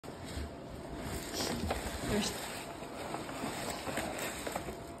There's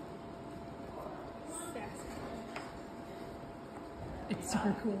it's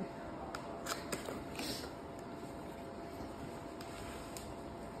super cool.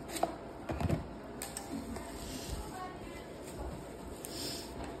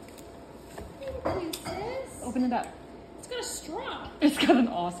 Thank you, sis. Open it up. It's got a straw. It's got an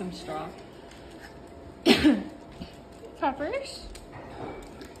awesome straw. Peppers?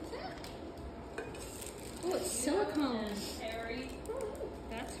 Oh, it's silicone.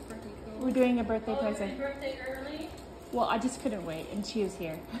 That's pretty cool. We're doing a birthday Oh, present. your birthday early? Well, I just couldn't wait, and she was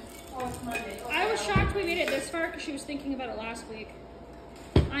here. Oh, it's Monday. Okay. I was shocked we made it this far because she was thinking about it last week.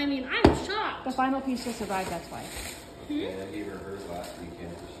 I mean, I'm shocked. The final piece just arrived, that's why. Yeah, I gave her hers last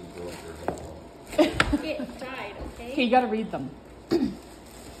weekend, so she broke her headphone. It died, Okay, okay? you gotta read them. No,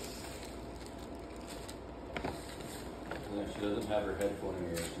 she doesn't have her headphone in her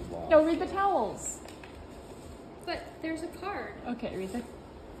ear, she's lost. No, read the towels. But there's a card. Okay, read the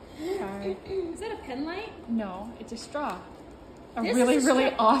card. Is that a pen light? No, it's a straw. A This really, is a really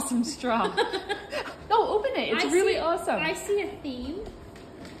straw. awesome straw. No, open it. It's really awesome. I see a theme.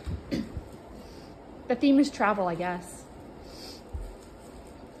 The theme is travel, I guess.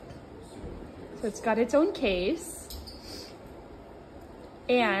 So it's got its own case.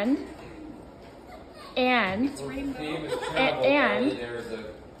 And It's rainbow. Name is travel, and- there's a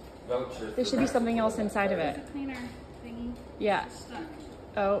voucher. there should be something else inside of it. It's a cleaner thingy. Yeah. It's stuck.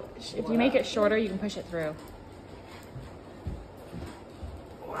 Oh, if you make it shorter, you can push it through.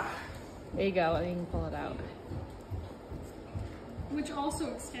 There you go, and you can pull it out. Which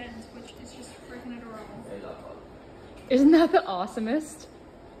also extends, which is just freaking adorable. Isn't that the awesomest?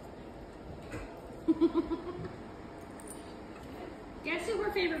 Guess who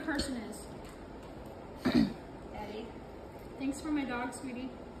her favorite person is? Daddy. Thanks for my dog, sweetie.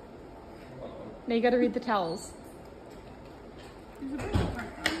 Now you gotta read the towels. There's a birthday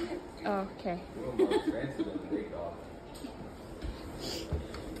card. Oh, okay.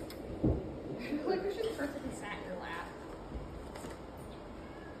 Like, we should have perfectly sat in your lap.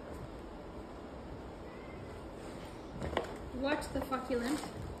 What the fuckulent?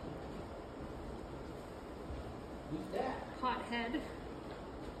 Who's that? Hothead.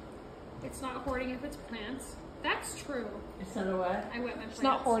 It's not hoarding if it's plants. That's true. It's not a what? I wet my plants. It's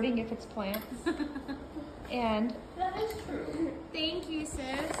not hoarding if it's plants. And That is true. Thank you,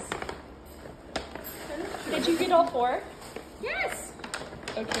 sis. did you get all four? Yes!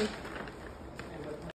 Okay.